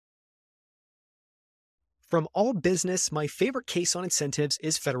From all business, my favorite case on incentives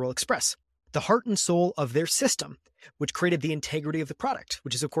is Federal Express, the heart and soul of their system, which created the integrity of the product,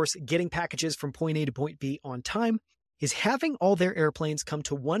 which is, of course, getting packages from point A to point B on time, is having all their airplanes come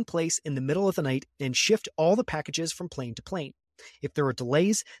to one place in the middle of the night and shift all the packages from plane to plane. If there are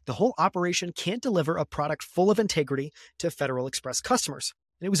delays, the whole operation can't deliver a product full of integrity to Federal Express customers.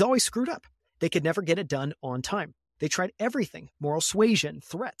 And it was always screwed up. They could never get it done on time. They tried everything, moral suasion,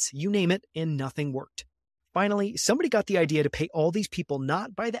 threats, you name it, and nothing worked. Finally, somebody got the idea to pay all these people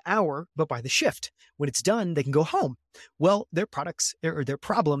not by the hour, but by the shift. When it's done, they can go home. Well, their problems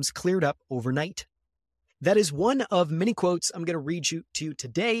cleared up overnight. That is one of many quotes I'm going to read you to you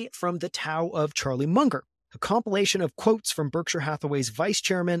today from The Tao of Charlie Munger, a compilation of quotes from Berkshire Hathaway's vice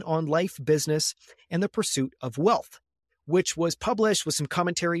chairman on life, business, and the pursuit of wealth, which was published with some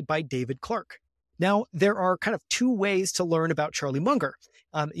commentary by David Clark. Now, there are kind of two ways to learn about Charlie Munger.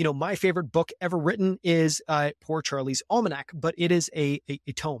 My favorite book ever written is Poor Charlie's Almanac, but it is a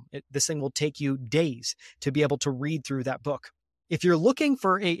tome. This thing will take you days to be able to read through that book. If you're looking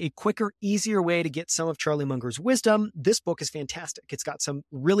for a quicker, easier way to get some of Charlie Munger's wisdom, this book is fantastic. It's got some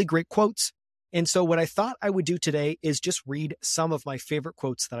really great quotes. And so what I thought I would do today is just read some of my favorite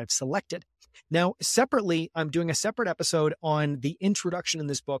quotes that I've selected. Now, separately, I'm doing a separate episode on the introduction in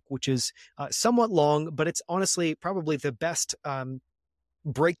this book, which is somewhat long, but it's honestly probably the best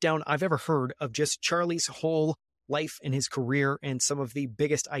breakdown I've ever heard of just Charlie's whole life and his career and some of the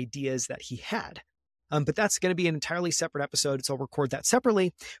biggest ideas that he had. But that's going to be an entirely separate episode, so I'll record that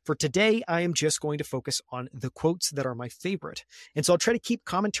separately. For today, I am just going to focus on the quotes that are my favorite. And so I'll try to keep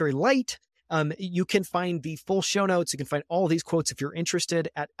commentary light. You can find the full show notes. You can find all of these quotes if you're interested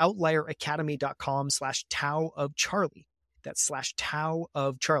at outlieracademy.com/Tao of Charlie. That's /Tao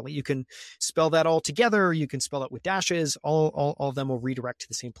of Charlie. You can spell that all together. You can spell it with dashes. All of them will redirect to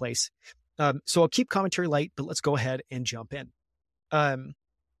the same place. So I'll keep commentary light, but let's go ahead and jump in.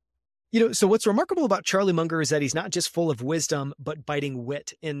 So what's remarkable about Charlie Munger is that he's not just full of wisdom, but biting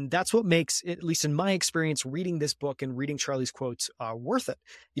wit. And that's what makes, at least in my experience, reading this book and reading Charlie's quotes worth it.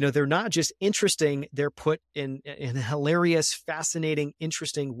 They're not just interesting. They're put in hilarious, fascinating,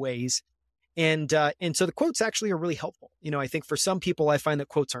 interesting ways. And so the quotes actually are really helpful. I think for some people, I find that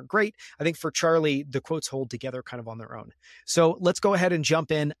quotes aren't great. I think for Charlie, the quotes hold together kind of on their own. So let's go ahead and jump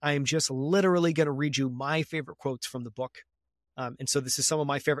in. I'm just literally going to read you my favorite quotes from the book. And so this is some of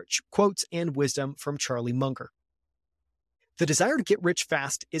my favorite quotes and wisdom from Charlie Munger. The desire to get rich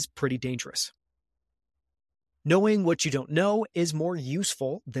fast is pretty dangerous. Knowing what you don't know is more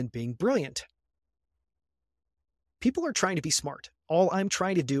useful than being brilliant. People are trying to be smart. All I'm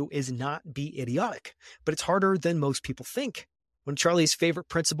trying to do is not be idiotic, but it's harder than most people think. One of Charlie's favorite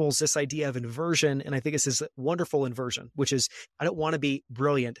principles, this idea of inversion, and I think this is a wonderful inversion, which is I don't want to be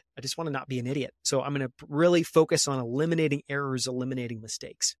brilliant. I just want to not be an idiot. So I'm going to really focus on eliminating errors, eliminating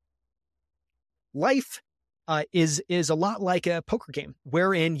mistakes. Life is a lot like a poker game,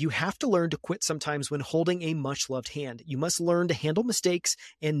 wherein you have to learn to quit sometimes when holding a much-loved hand. You must learn to handle mistakes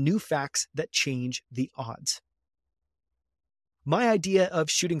and new facts that change the odds. My idea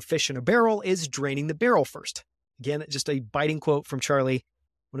of shooting fish in a barrel is draining the barrel first. Again, just a biting quote from Charlie,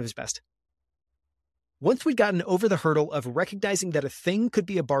 one of his best. Once we'd gotten over the hurdle of recognizing that a thing could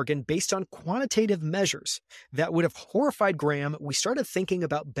be a bargain based on quantitative measures that would have horrified Graham, we started thinking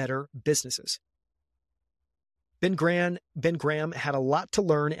about better businesses. Ben Graham had a lot to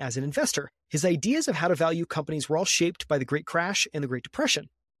learn as an investor. His ideas of how to value companies were all shaped by the Great Crash and the Great Depression,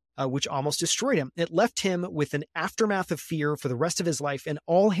 which almost destroyed him. It left him with an aftermath of fear for the rest of his life, and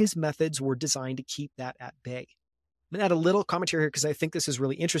all his methods were designed to keep that at bay. I'm going to add a little commentary here because I think this is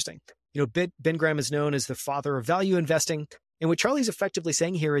really interesting. Ben Graham is known as the father of value investing. And what Charlie's effectively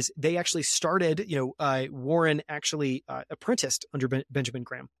saying here is they actually started, Warren actually apprenticed under Benjamin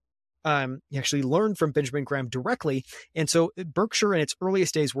Graham. He actually learned from Benjamin Graham directly. And so Berkshire in its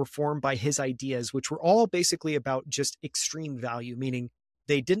earliest days were formed by his ideas, which were all basically about just extreme value, meaning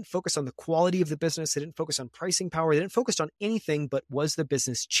they didn't focus on the quality of the business. They didn't focus on pricing power. They didn't focus on anything but was the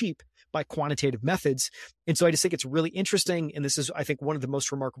business cheap by quantitative methods. And so I just think it's really interesting. And this is, I think, one of the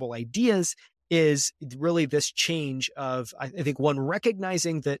most remarkable ideas is really this change of, I think, one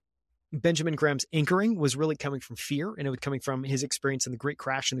recognizing that Benjamin Graham's anchoring was really coming from fear, and it was coming from his experience in the Great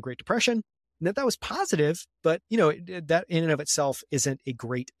Crash and the Great Depression. And that was positive, but that in and of itself isn't a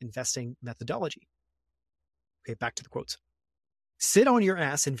great investing methodology. Okay, back to the quotes. Sit on your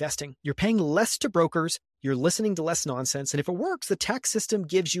ass investing. You're paying less to brokers. You're listening to less nonsense. And if it works, the tax system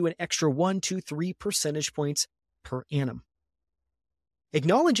gives you an extra 1, 2, 3 percentage points per annum.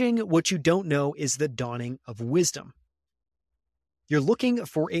 Acknowledging what you don't know is the dawning of wisdom. You're looking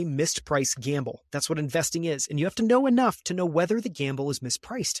for a mispriced gamble. That's what investing is. And you have to know enough to know whether the gamble is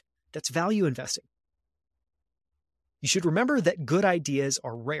mispriced. That's value investing. You should remember that good ideas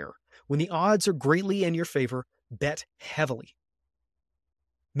are rare. When the odds are greatly in your favor, bet heavily.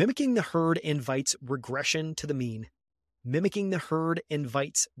 Mimicking the herd invites regression to the mean. Mimicking the herd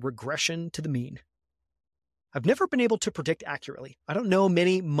invites regression to the mean. I've never been able to predict accurately. I don't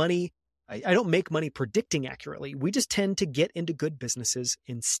make money predicting accurately. We just tend to get into good businesses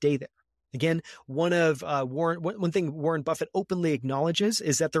and stay there. Again, one thing Warren Buffett openly acknowledges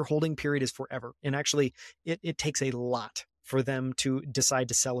is that their holding period is forever. And actually, it takes a lot for them to decide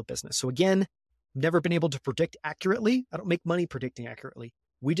to sell a business. So again, I've never been able to predict accurately. I don't make money predicting accurately.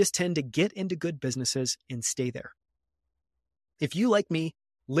 We just tend to get into good businesses and stay there. If you, like me,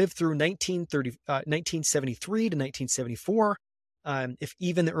 lived through 1973 to 1974, if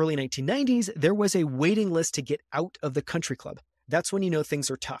even the early 1990s, there was a waiting list to get out of the country club. That's when you know things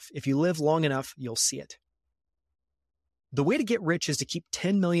are tough. If you live long enough, you'll see it. The way to get rich is to keep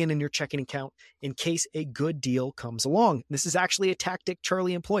 $10 million in your checking account in case a good deal comes along. This is actually a tactic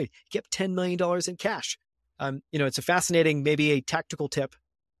Charlie employed. Get $10 million in cash. It's a fascinating, maybe a tactical tip.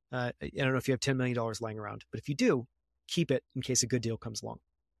 I don't know if you have $10 million lying around, but if you do, keep it in case a good deal comes along.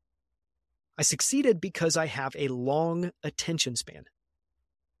 I succeeded because I have a long attention span.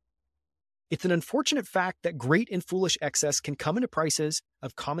 It's an unfortunate fact that great and foolish excess can come into prices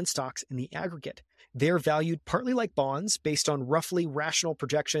of common stocks in the aggregate. They are valued partly like bonds based on roughly rational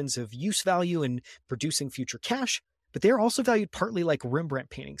projections of use value and producing future cash, but they are also valued partly like Rembrandt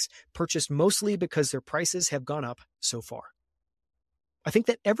paintings, purchased mostly because their prices have gone up so far. I think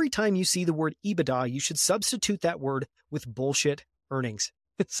that every time you see the word EBITDA, you should substitute that word with bullshit earnings.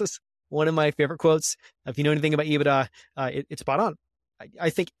 This is one of my favorite quotes. If you know anything about EBITDA, it's spot on.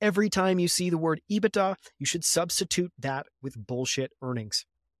 I think every time you see the word EBITDA, you should substitute that with bullshit earnings.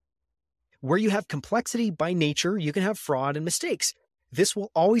 Where you have complexity by nature, you can have fraud and mistakes. This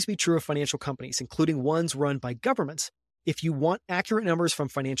will always be true of financial companies, including ones run by governments. If you want accurate numbers from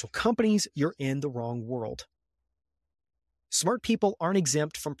financial companies, you're in the wrong world. Smart people aren't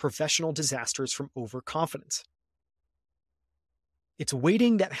exempt from professional disasters from overconfidence. It's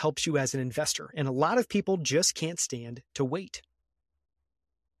waiting that helps you as an investor, and a lot of people just can't stand to wait.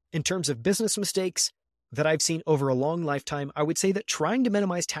 In terms of business mistakes that I've seen over a long lifetime, I would say that trying to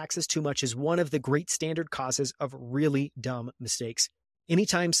minimize taxes too much is one of the great standard causes of really dumb mistakes.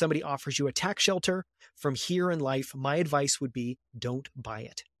 Anytime somebody offers you a tax shelter from here in life, my advice would be don't buy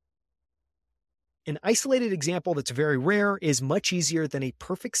it. An isolated example that's very rare is much easier than a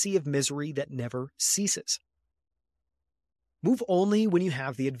perfect sea of misery that never ceases. Move only when you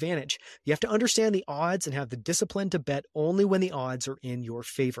have the advantage. You have to understand the odds and have the discipline to bet only when the odds are in your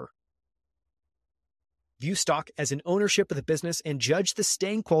favor. View stock as an ownership of the business and judge the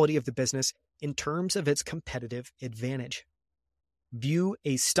staying quality of the business in terms of its competitive advantage. View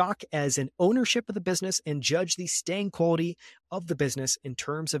a stock as an ownership of the business and judge the staying quality of the business in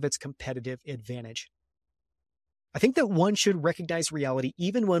terms of its competitive advantage. I think that one should recognize reality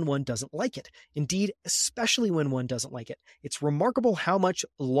even when one doesn't like it. Indeed, especially when one doesn't like it. It's remarkable how much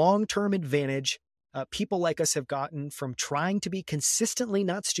long-term advantage people like us have gotten from trying to be consistently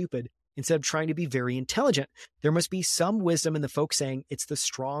not stupid instead of trying to be very intelligent. There must be some wisdom in the folk saying it's the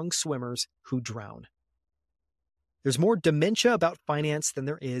strong swimmers who drown. There's more dementia about finance than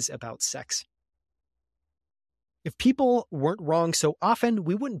there is about sex. If people weren't wrong so often,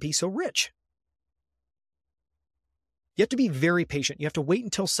 we wouldn't be so rich. You have to be very patient. You have to wait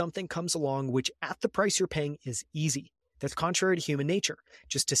until something comes along, which at the price you're paying is easy. That's contrary to human nature,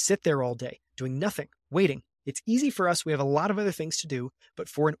 just to sit there all day, doing nothing, waiting. It's easy for us. We have a lot of other things to do. But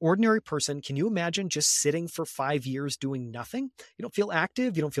for an ordinary person, can you imagine just sitting for 5 years doing nothing? You don't feel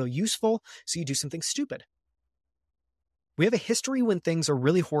active. You don't feel useful. So you do something stupid. We have a history when things are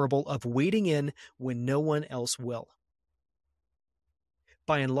really horrible of waiting in when no one else will.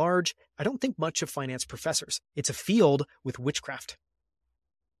 By and large, I don't think much of finance professors. It's a field with witchcraft.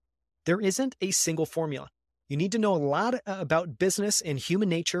 There isn't a single formula. You need to know a lot about business and human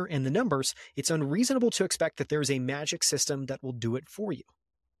nature and the numbers. It's unreasonable to expect that there is a magic system that will do it for you.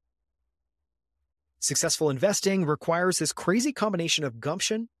 Successful investing requires this crazy combination of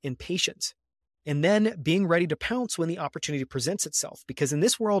gumption and patience, and then being ready to pounce when the opportunity presents itself, because in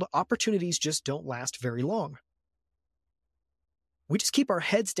this world, opportunities just don't last very long. We just keep our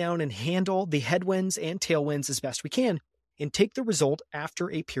heads down and handle the headwinds and tailwinds as best we can and take the result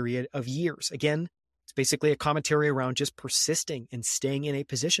after a period of years. Again, it's basically a commentary around just persisting and staying in a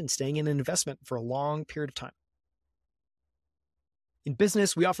position, staying in an investment for a long period of time. In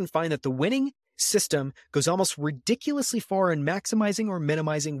business, we often find that the winning system goes almost ridiculously far in maximizing or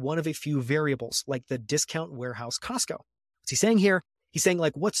minimizing one of a few variables, like the discount warehouse Costco. What's he saying here? He's saying,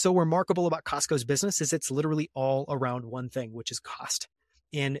 like, what's so remarkable about Costco's business is it's literally all around one thing, which is cost.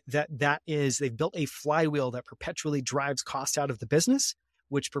 And that is, they've built a flywheel that perpetually drives cost out of the business,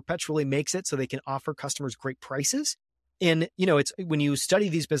 which perpetually makes it so they can offer customers great prices. And, it's when you study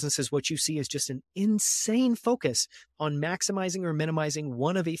these businesses, what you see is just an insane focus on maximizing or minimizing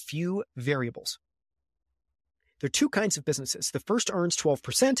one of a few variables. There are two kinds of businesses. The first earns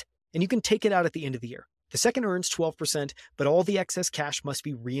 12%, and you can take it out at the end of the year. The second earns 12%, but all the excess cash must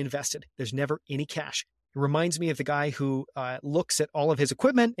be reinvested. There's never any cash. It reminds me of the guy who looks at all of his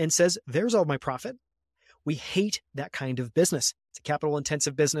equipment and says, there's all my profit. We hate that kind of business. It's a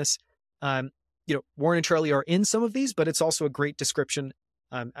capital-intensive business. Warren and Charlie are in some of these, but it's also a great description.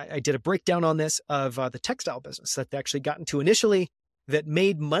 I did a breakdown on this of the textile business that they actually got into initially that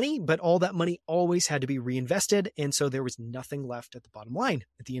made money, but all that money always had to be reinvested. And so there was nothing left at the bottom line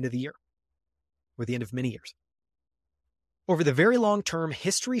at the end of the year or the end of many years. Over the very long term,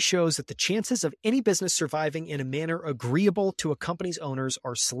 history shows that the chances of any business surviving in a manner agreeable to a company's owners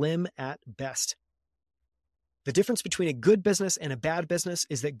are slim at best. The difference between a good business and a bad business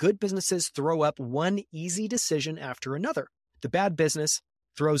is that good businesses throw up one easy decision after another. The bad business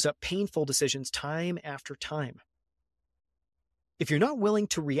throws up painful decisions time after time. If you're not willing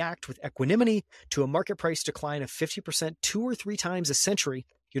to react with equanimity to a market price decline of 50% 2 or 3 times a century,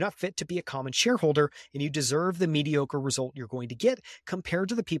 you're not fit to be a common shareholder, and you deserve the mediocre result you're going to get compared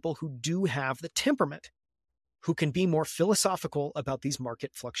to the people who do have the temperament, who can be more philosophical about these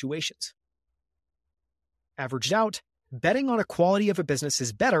market fluctuations. Averaged out, betting on a quality of a business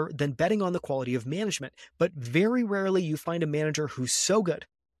is better than betting on the quality of management, but very rarely you find a manager who's so good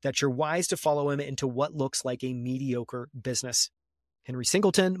that you're wise to follow him into what looks like a mediocre business. Henry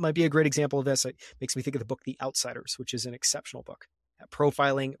Singleton might be a great example of this. It makes me think of the book The Outsiders, which is an exceptional book at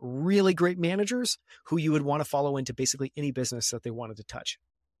profiling really great managers who you would want to follow into basically any business that they wanted to touch.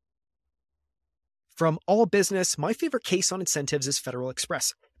 From all business, my favorite case on incentives is Federal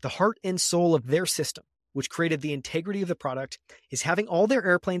Express. The heart and soul of their system, which created the integrity of the product, is having all their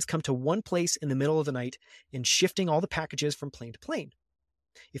airplanes come to one place in the middle of the night and shifting all the packages from plane to plane.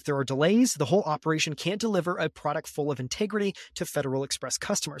 If there are delays, the whole operation can't deliver a product full of integrity to Federal Express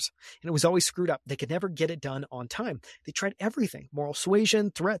customers. And it was always screwed up. They could never get it done on time. They tried everything, moral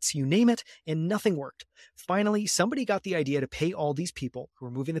suasion, threats, you name it, and nothing worked. Finally, somebody got the idea to pay all these people who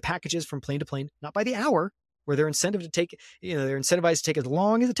were moving the packages from plane to plane, not by the hour, where they're incentivized to take as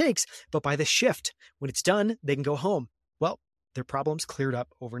long as it takes, but by the shift. When it's done, they can go home. Well, their problems cleared up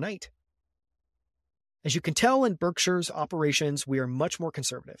overnight. As you can tell in Berkshire's operations, we are much more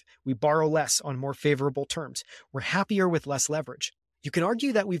conservative. We borrow less on more favorable terms. We're happier with less leverage. You can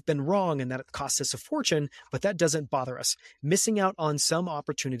argue that we've been wrong and that it costs us a fortune, but that doesn't bother us. Missing out on some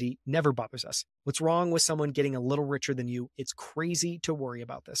opportunity never bothers us. What's wrong with someone getting a little richer than you? It's crazy to worry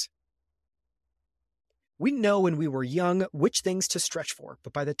about this. We know when we were young which things to stretch for,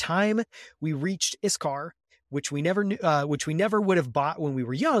 but by the time we reached ISCAR, which we never would have bought when we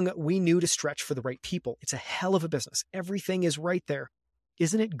were young, we knew to stretch for the right people. It's a hell of a business. Everything is right there.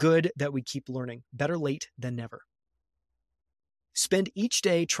 Isn't it good that we keep learning? Better late than never. Spend each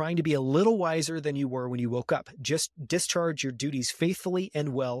day trying to be a little wiser than you were when you woke up. Just discharge your duties faithfully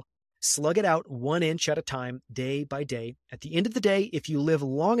and well. Slug it out 1 inch at a time, day by day. At the end of the day, if you live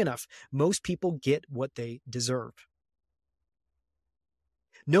long enough, most people get what they deserve.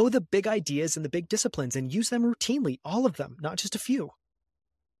 Know the big ideas and the big disciplines and use them routinely, all of them, not just a few.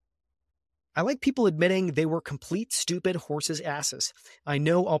 I like people admitting they were complete stupid horses' asses. I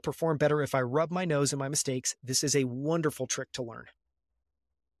know I'll perform better if I rub my nose in my mistakes. This is a wonderful trick to learn.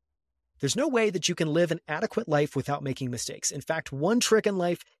 There's no way that you can live an adequate life without making mistakes. In fact, one trick in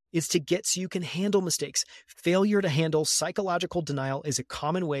life is to get so you can handle mistakes. Failure to handle psychological denial is a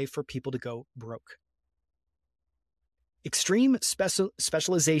common way for people to go broke. Extreme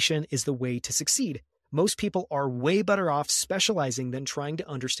specialization is the way to succeed. Most people are way better off specializing than trying to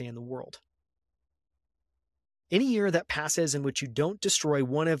understand the world. Any year that passes in which you don't destroy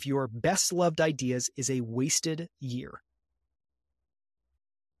one of your best-loved ideas is a wasted year.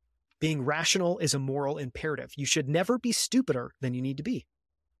 Being rational is a moral imperative. You should never be stupider than you need to be.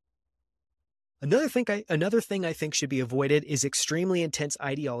 Another thing I think should be avoided is extremely intense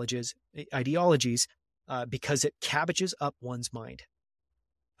ideologies because it cabbages up one's mind.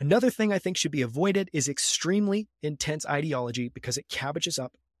 Another thing I think should be avoided is extremely intense ideology because it cabbages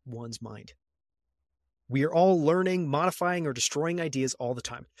up one's mind. We are all learning, modifying, or destroying ideas all the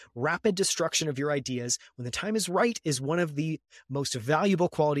time. Rapid destruction of your ideas when the time is right is one of the most valuable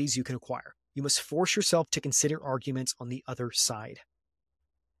qualities you can acquire. You must force yourself to consider arguments on the other side.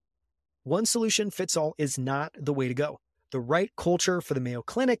 One solution fits all is not the way to go. The right culture for the Mayo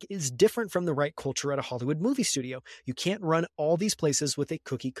Clinic is different from the right culture at a Hollywood movie studio. You can't run all these places with a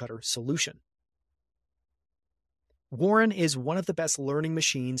cookie-cutter solution. Warren is one of the best learning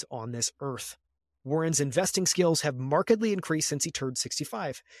machines on this earth. Warren's investing skills have markedly increased since he turned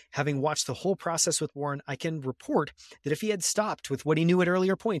 65. Having watched the whole process with Warren, I can report that if he had stopped with what he knew at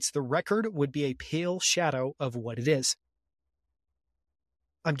earlier points, the record would be a pale shadow of what it is.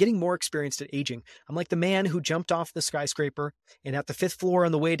 I'm getting more experienced at aging. I'm like the man who jumped off the skyscraper and at the 5th floor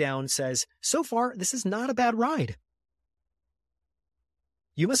on the way down says, "So far, this is not a bad ride."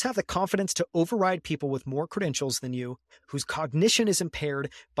 You must have the confidence to override people with more credentials than you, whose cognition is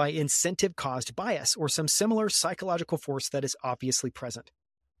impaired by incentive-caused bias or some similar psychological force that is obviously present.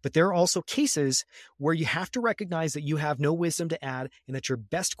 But there are also cases where you have to recognize that you have no wisdom to add and that your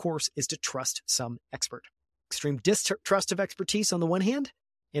best course is to trust some expert. Extreme distrust of expertise on the one hand,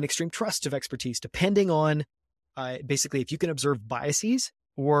 and extreme trust of expertise, depending on basically if you can observe biases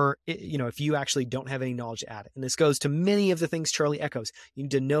or if you actually don't have any knowledge to add. And this goes to many of the things Charlie echoes. You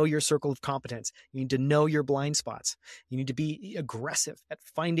need to know your circle of competence. You need to know your blind spots. You need to be aggressive at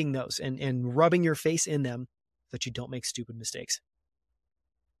finding those and rubbing your face in them so that you don't make stupid mistakes.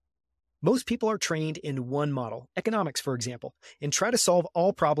 Most people are trained in one model, economics, for example, and try to solve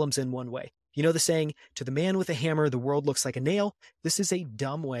all problems in one way. You know the saying, "To the man with a hammer, the world looks like a nail." This is a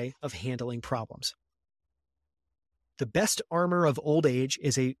dumb way of handling problems. The best armor of old age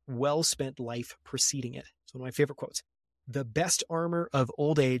is a well-spent life preceding it. It's one of my favorite quotes. The best armor of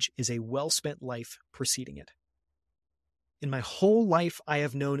old age is a well-spent life preceding it. In my whole life, I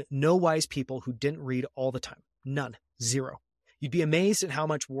have known no wise people who didn't read all the time. None. Zero. You'd be amazed at how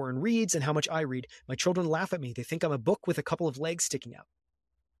much Warren reads and how much I read. My children laugh at me. They think I'm a book with a couple of legs sticking out.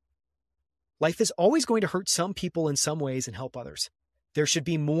 Life is always going to hurt some people in some ways and help others. There should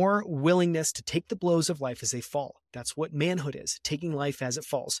be more willingness to take the blows of life as they fall. That's what manhood is, taking life as it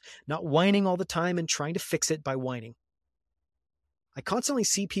falls, not whining all the time and trying to fix it by whining. I constantly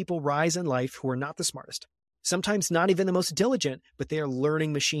see people rise in life who are not the smartest, sometimes not even the most diligent, but they are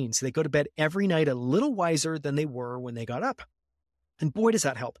learning machines. They go to bed every night a little wiser than they were when they got up. And boy, does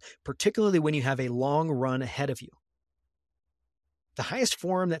that help, particularly when you have a long run ahead of you. The highest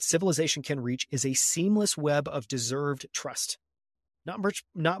form that civilization can reach is a seamless web of deserved trust.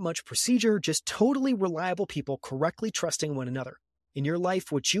 Not much procedure, just totally reliable people correctly trusting one another. In your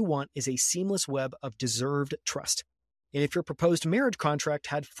life, what you want is a seamless web of deserved trust. And if your proposed marriage contract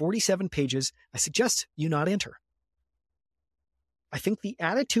had 47 pages, I suggest you not enter. I think the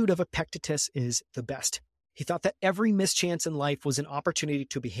attitude of Epictetus is the best. He thought that every mischance in life was an opportunity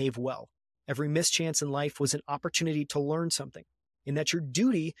to behave well. Every mischance in life was an opportunity to learn something. And that your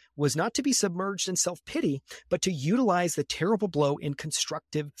duty was not to be submerged in self-pity, but to utilize the terrible blow in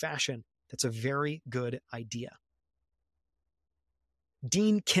constructive fashion. That's a very good idea.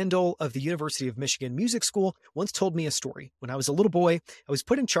 Dean Kendall of the University of Michigan Music School once told me a story. When I was a little boy, I was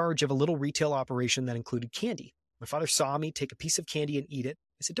put in charge of a little retail operation that included candy. My father saw me take a piece of candy and eat it.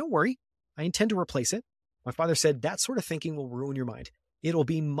 I said, "Don't worry, I intend to replace it." My father said, "That sort of thinking will ruin your mind. It'll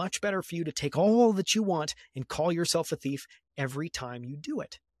be much better for you to take all that you want and call yourself a thief every time you do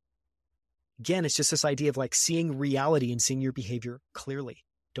it." Again, it's just this idea of like seeing reality and seeing your behavior clearly.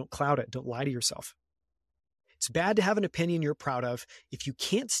 Don't cloud it. Don't lie to yourself. It's bad to have an opinion you're proud of if you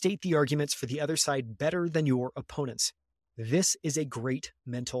can't state the arguments for the other side better than your opponents. This is a great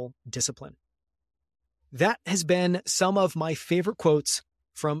mental discipline. That has been some of my favorite quotes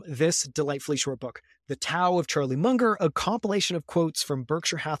from this delightfully short book, The Tao of Charlie Munger, a compilation of quotes from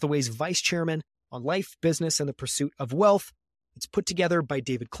Berkshire Hathaway's vice chairman on life, business, and the pursuit of wealth. It's put together by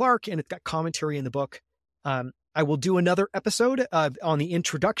David Clark, and it's got commentary in the book. I will do another episode on the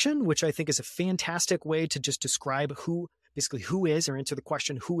introduction, which I think is a fantastic way to just describe who is, or answer the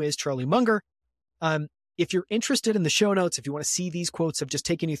question, who is Charlie Munger? If you're interested in the show notes, if you want to see these quotes I've just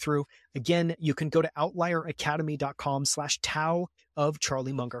taken you through, again, you can go to outlieracademy.com/Tao of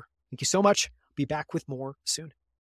Charlie Munger. Thank you so much. Be back with more soon.